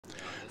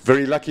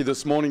Very lucky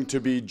this morning to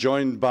be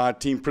joined by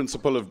team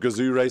principal of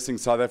Gazoo Racing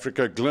South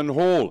Africa, Glyn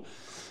Hall.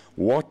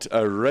 What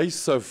a race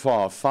so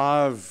far.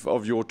 5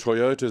 of your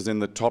Toyotas in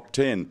the top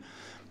 10.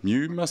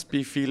 You must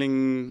be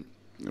feeling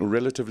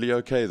relatively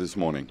okay this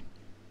morning.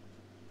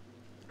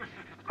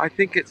 I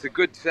think it's a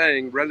good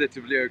saying,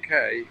 relatively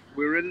okay.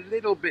 We're a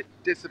little bit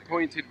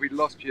disappointed we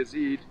lost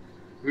Yazid,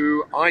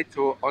 who I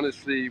thought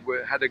honestly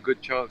had a good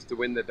chance to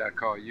win the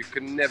Dakar. You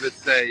can never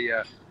say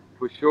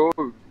for sure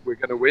we're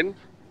going to win,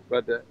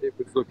 but it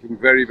was looking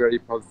very, very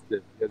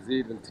positive.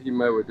 Yazid and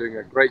Timo were doing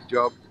a great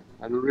job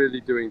and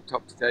really doing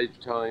top stage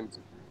times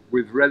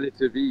with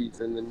relative ease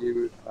in the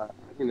new,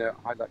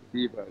 Hilux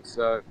Devo.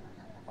 So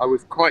I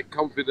was quite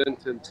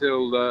confident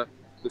until the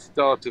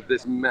start of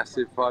this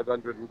massive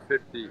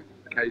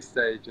 550k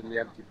stage in the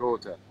empty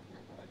quarter.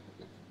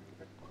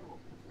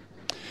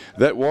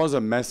 That was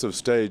a massive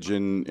stage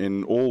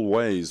in all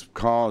ways.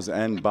 Cars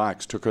and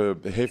bikes took a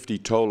hefty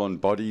toll on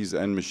bodies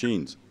and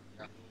machines.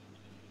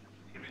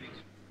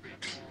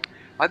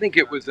 I think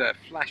it was a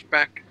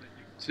flashback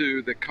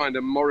to the kind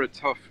of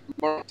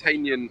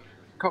Mauritanian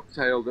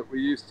cocktail that we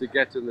used to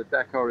get in the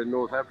Dakar in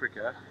North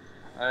Africa.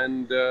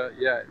 And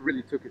yeah, it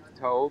really took its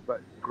toll,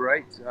 but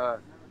great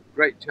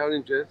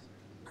challenges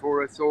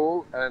for us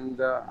all.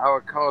 And our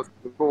cars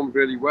performed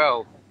really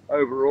well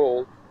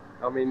overall.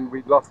 I mean,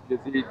 we lost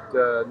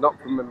Yazid not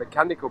from a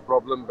mechanical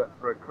problem, but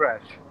for a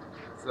crash.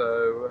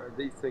 So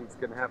these things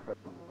can happen.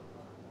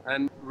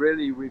 And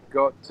really, we've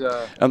got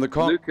and the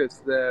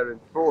Lucas there in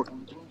fourth.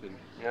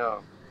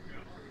 Yeah.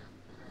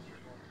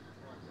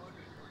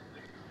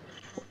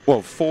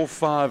 Well,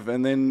 4-5,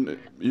 and then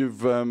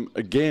you've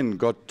again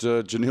got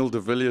Janelle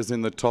de Villiers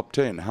in the top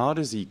 10. How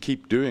does he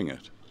keep doing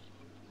it?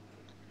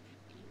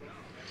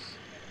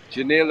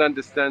 Janelle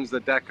understands the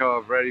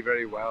Dakar very,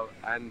 very well.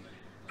 And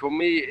for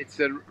me, it's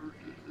a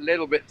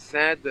little bit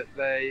sad that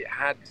they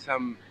had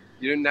some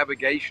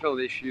navigational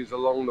issues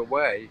along the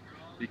way,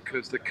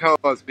 because the car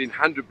has been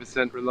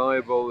 100%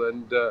 reliable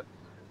and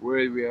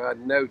we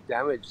had no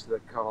damage to the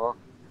car.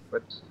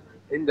 But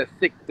in the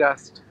thick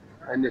dust,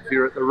 and if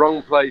you're at the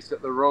wrong place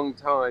at the wrong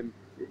time,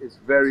 it's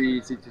very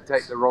easy to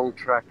take the wrong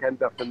track,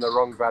 end up in the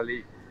wrong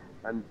valley,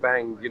 and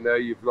bang,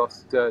 you've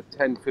lost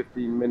 10-15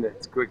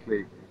 minutes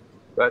quickly.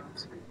 But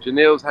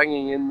Janelle's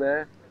hanging in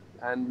there,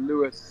 and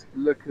Lucas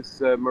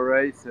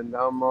Moraes and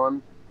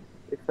Armand,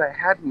 if they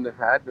hadn't have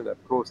had, and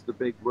of course the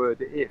big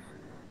word if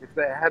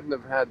they hadn't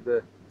have had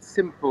the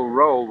simple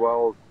roll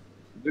while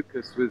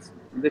Lucas was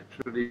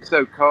literally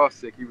so car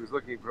sick he was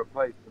looking for a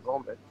place to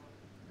vomit,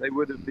 they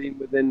would have been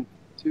within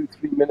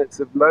 2-3 minutes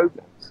of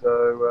Logan.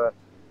 So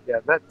yeah,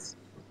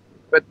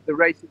 but the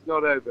race is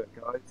not over,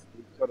 guys.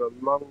 We've got a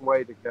long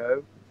way to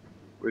go.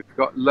 We've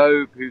got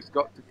Loeb, who's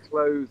got to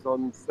close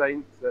on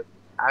Saints at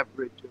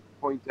average of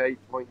 0.8,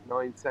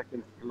 0.9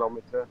 seconds a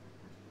kilometre.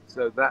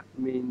 So that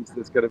means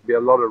there's going to be a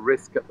lot of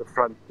risk at the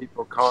front.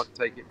 People can't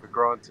take it for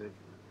granted.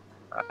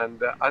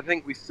 And I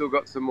think we still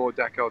got some more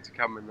Dakar to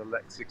come in the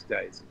next 6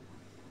 days.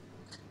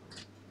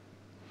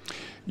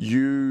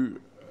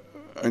 You,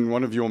 in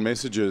one of your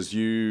messages,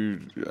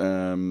 you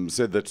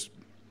said that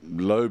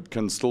Loeb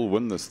can still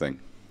win this thing.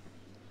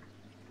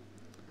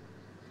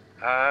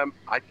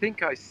 I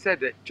think I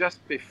said it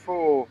just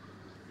before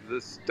the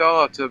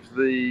start of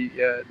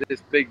the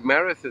this big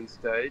marathon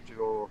stage,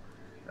 or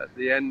at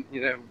the end,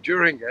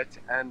 during it,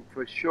 and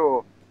for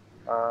sure,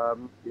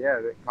 yeah,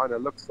 it kind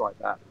of looks like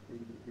that.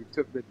 He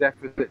took the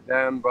deficit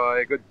down by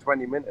a good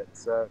 20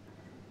 minutes.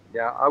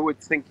 Yeah, I would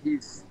think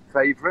he's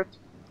favourite.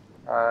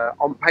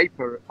 On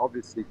paper,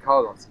 obviously,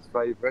 Carlos is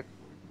favourite.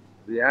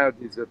 The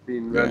Audis have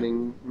been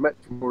running much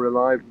more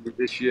reliably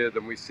this year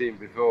than we've seen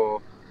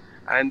before.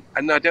 And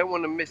I don't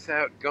want to miss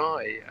out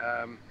Guy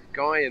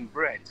and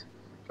Brett.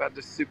 Had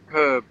a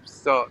superb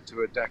start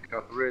to a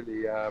Dakar,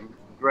 really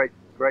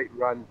great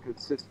run,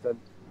 consistent,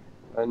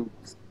 and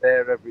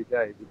there every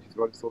day, which is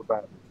what it's all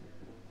about.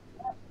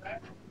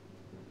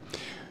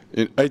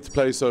 In 8th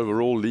place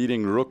overall,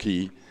 leading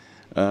rookie.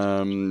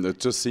 It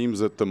just seems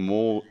that the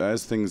more,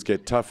 as things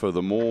get tougher,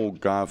 the more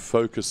Guy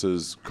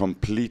focuses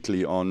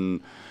completely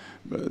on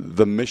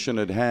the mission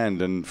at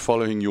hand and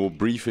following your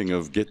briefing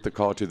of get the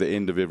car to the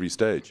end of every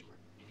stage.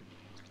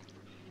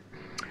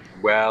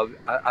 Well,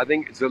 I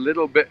think it's a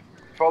little bit,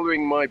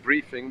 following my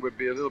briefing would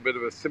be a little bit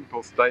of a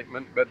simple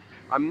statement, but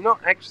I'm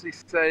not actually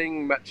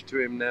saying much to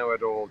him now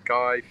at all.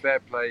 Guy, fair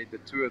play, the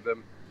two of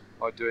them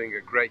are doing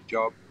a great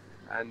job,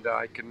 and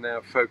I can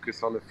now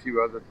focus on a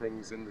few other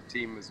things in the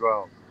team as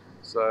well.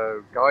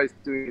 So Guy's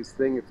doing his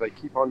thing. If they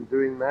keep on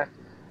doing that,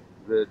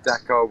 the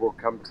Dakar will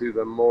come to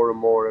them more and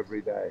more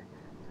every day.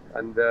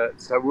 And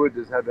Sawood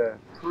has had a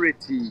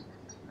pretty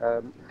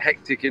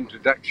hectic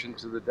introduction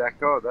to the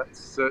Dakar, that's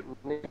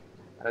certainly,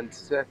 and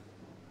Seth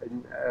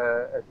in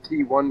a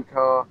T1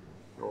 car,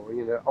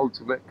 or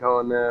ultimate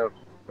car now,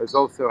 has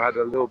also had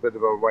a little bit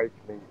of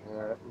awakening.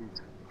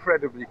 He's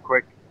incredibly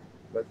quick,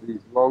 but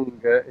these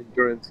long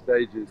endurance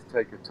stages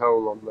take a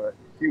toll on the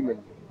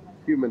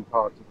human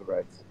part of the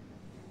race.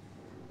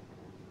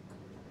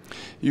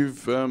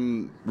 You've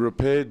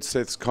repaired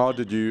Seth's car.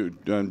 Did you,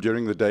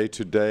 during the day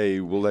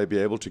today, will they be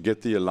able to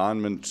get the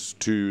alignment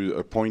to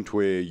a point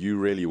where you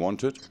really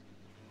want it?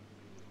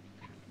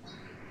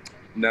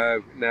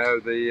 No, no.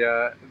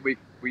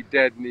 We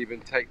didn't even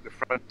take the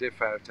front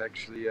diff out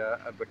actually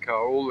of the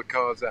car. All the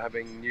cars are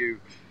having new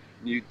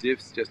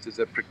diffs just as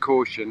a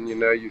precaution. You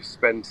know, you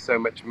spend so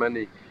much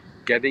money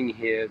getting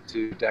here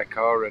to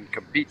Dakar and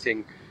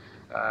competing.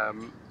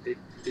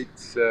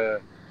 It's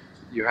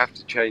you have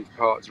to change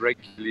parts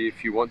regularly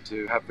if you want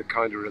to have the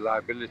kind of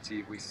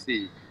reliability we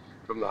see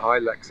from the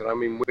Hilux. And I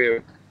mean,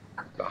 the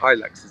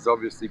Hilux is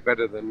obviously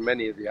better than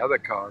many of the other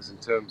cars in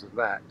terms of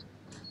that.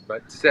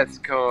 But Seth's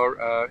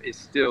car is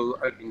still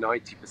only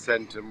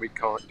 90%, and we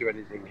can't do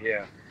anything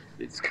here.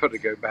 It's got to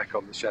go back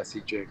on the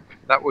chassis jig.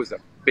 That was a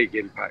big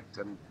impact,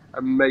 and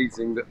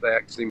amazing that they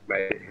actually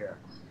made it here.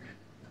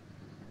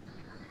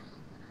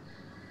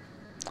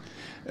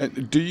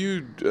 And do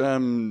you,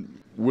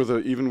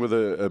 even with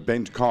a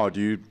bent car,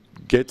 do you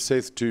get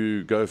Seth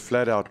to go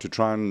flat out to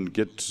try and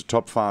get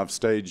top 5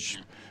 stage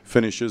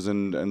finishes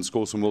and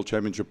score some World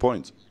Championship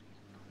points?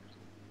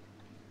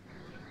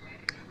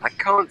 I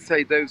can't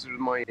say those were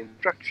my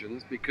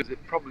instructions because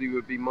it probably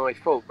would be my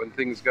fault when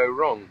things go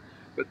wrong.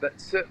 But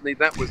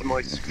that was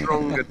my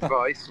strong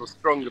advice or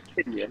strong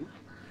opinion.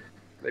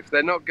 If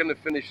they're not going to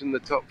finish in the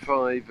top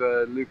 5,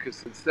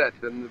 Lucas and Seth,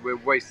 then we're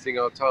wasting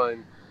our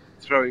time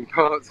throwing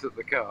parts at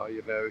the car.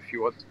 You know, if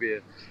you want to be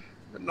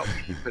not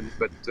flippant,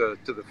 but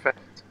to the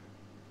fact.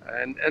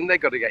 And they've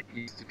got to get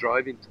used to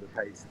driving to the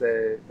pace.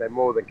 They're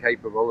more than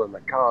capable, and the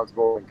car's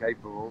more than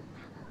capable.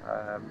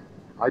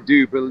 I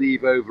do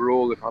believe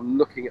overall, if I'm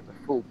looking at the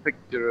full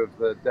picture of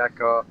the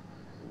Dakar,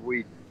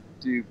 we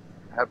do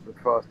have the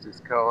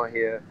fastest car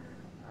here,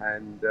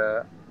 and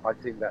I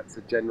think that's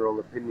a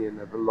general opinion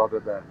of a lot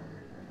of the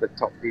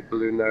top people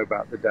who know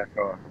about the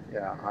Dakar.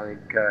 Yeah, I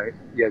think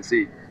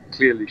Yazid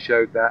clearly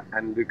showed that,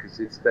 and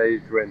Lucas's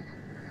stage win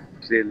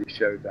clearly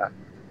showed that.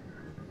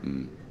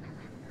 Mm.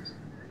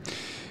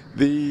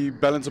 The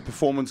balance of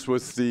performance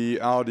with the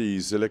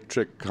Audi's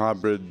electric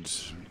hybrid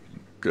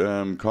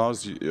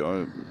cars,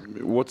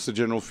 what's the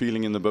general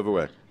feeling in the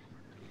bivouac?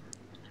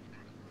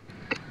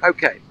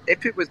 Okay,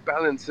 if it was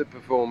balance of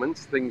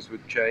performance, things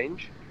would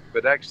change.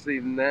 But actually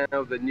now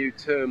the new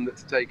term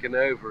that's taken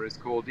over is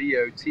called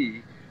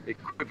EOT,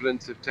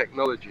 equivalence of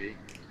technology.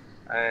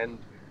 And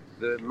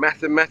the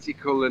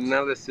mathematical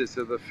analysis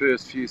of the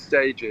first few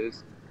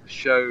stages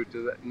showed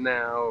that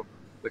now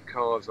the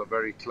cars are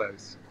very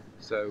close.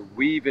 So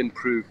we've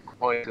improved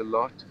quite a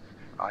lot.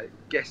 I'm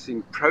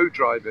guessing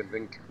ProDrive have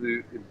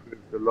improved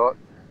a lot,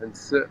 and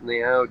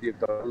certainly Audi have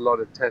done a lot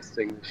of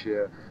testing this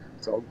year.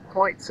 So I'm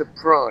quite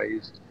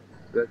surprised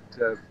that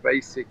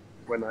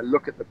when I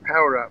look at the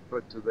power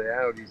output that the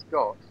Audi's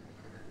got,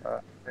 I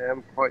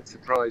am quite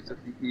surprised that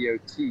the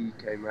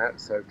EOT came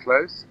out so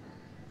close.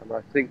 And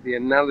I think the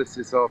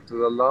analysis after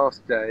the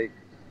last day,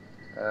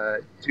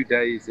 2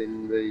 days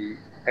in the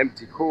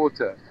empty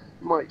quarter,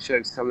 might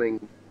show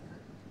something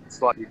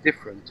slightly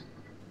different.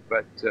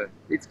 But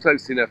it's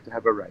close enough to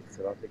have a race,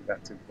 and I think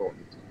that's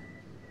important.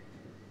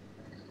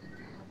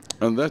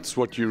 And that's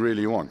what you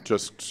really want.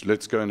 Just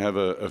let's go and have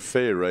a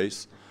fair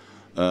race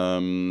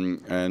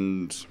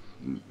and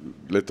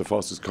let the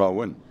fastest car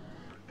win.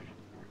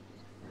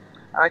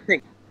 I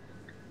think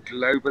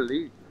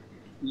globally,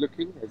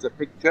 looking as a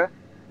picture,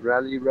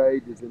 Rally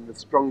Raid is in the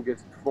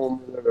strongest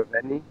formula of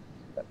any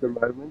at the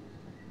moment.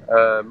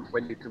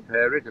 When you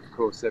compare it, of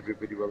course,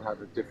 everybody will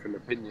have a different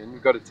opinion.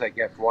 You've got to take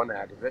F1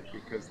 out of it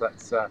because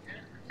that's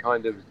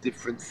kind of a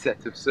different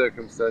set of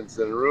circumstances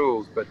and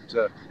rules. But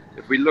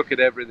if we look at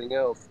everything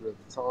else, the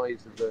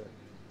size of the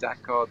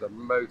Dakar, the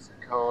most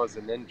cars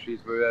and entries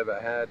we've ever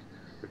had,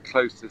 the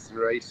closest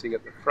racing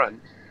at the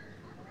front,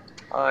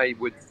 I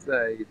would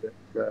say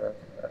that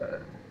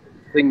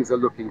things are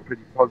looking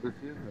pretty positive,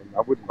 and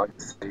I wouldn't like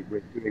to say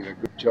we're doing a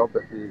good job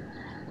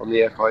on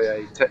the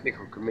FIA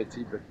technical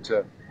committee, but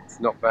it's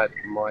not bad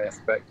from my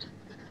aspect.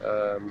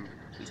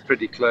 It's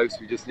pretty close.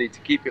 We just need to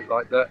keep it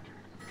like that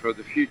for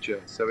the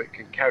future, so it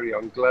can carry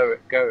on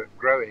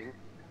growing.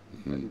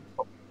 And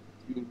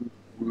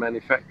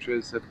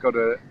manufacturers have got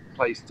a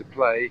place to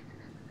play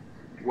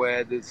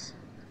where there's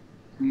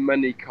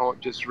money can't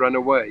just run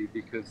away,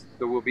 because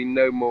there will be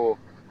no more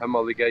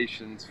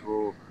homologations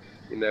for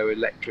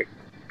electric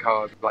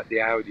cars like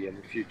the Audi in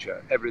the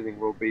future. Everything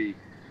will be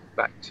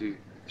back to,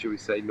 shall we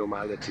say,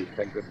 normality,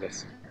 thank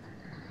goodness.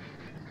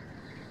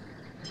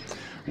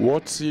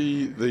 What's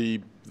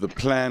the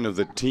plan of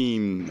the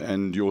team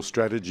and your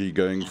strategy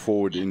going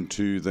forward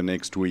into the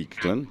next week,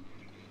 Glyn?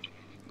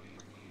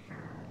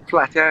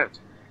 Flat out.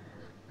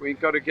 We've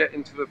got to get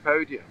into the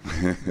podium.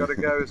 We've got to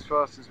go as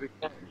fast as we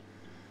can.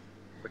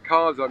 The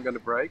cars aren't going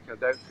to break, I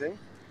don't think.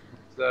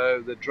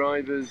 So the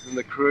drivers and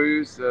the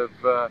crews have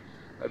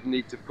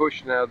need to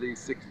push now these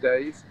 6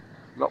 days,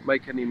 not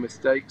make any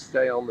mistakes,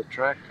 stay on the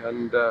track,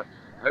 and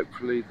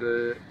hopefully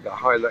the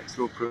Hilux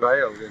will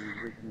prevail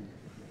and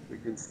we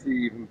can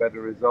see even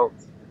better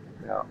results.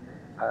 Now,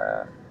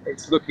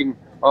 it's looking,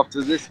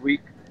 after this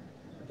week,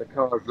 the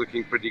car's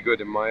looking pretty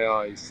good in my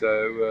eyes,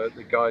 so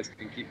the guys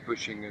can keep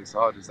pushing as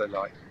hard as they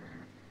like.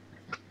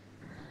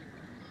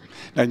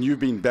 And you've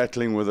been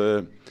battling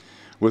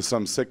with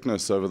some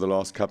sickness over the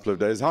last couple of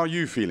days. How are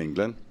you feeling,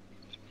 Glyn?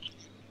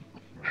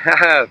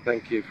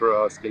 Thank you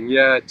for asking.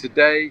 Yeah,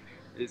 today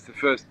is the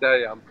first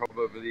day I'm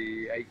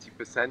probably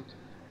 80%,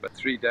 but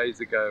 3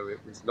 days ago it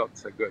was not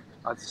so good.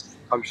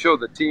 I'm sure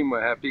the team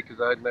were happy because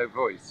I had no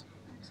voice.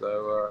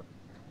 So,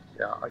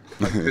 yeah, I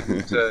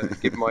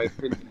couldn't give my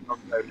opinion on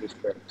those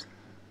steps.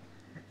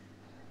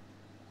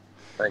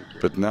 Thank you.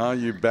 But now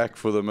you're back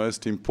for the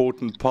most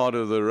important part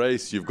of the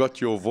race. You've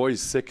got your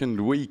voice second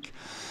week.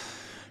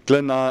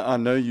 Glyn, I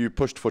know you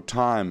pushed for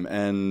time,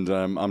 and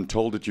I'm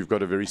told that you've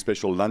got a very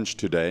special lunch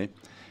today.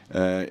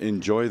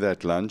 Enjoy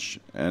that lunch,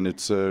 and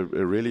it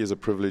really is a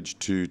privilege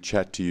to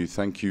chat to you.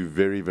 Thank you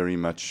very, very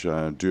much.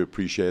 Do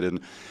appreciate it. And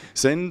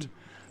send,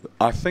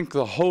 I think,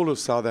 the whole of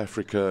South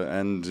Africa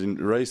and in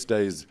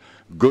Raceday's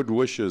good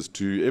wishes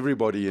to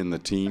everybody in the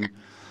team,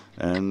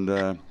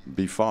 and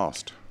be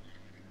fast.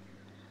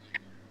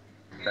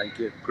 Thank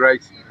you.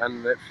 Great.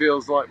 And it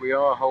feels like we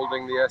are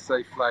holding the SA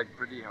flag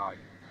pretty high.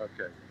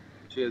 Okay.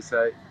 Cheers,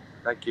 hey.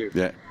 Thank you.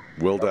 Yeah,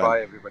 well done.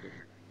 Bye, everybody.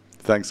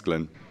 Thanks,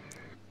 Glyn.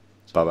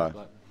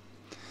 Bye-bye.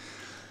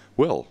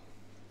 Well,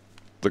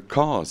 the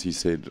cars, he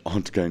said,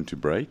 aren't going to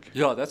break.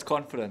 Yeah, that's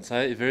confidence.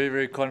 Hey? Very,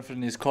 very confident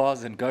in his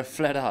cars and go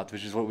flat out,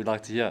 which is what we'd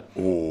like to hear.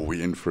 Oh,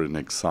 we're in for an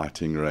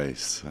exciting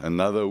race.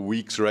 Another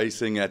week's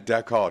racing at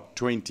Dakar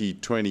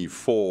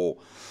 2024.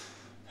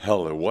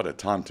 Hell, what a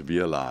time to be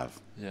alive.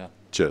 Yeah.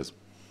 Cheers.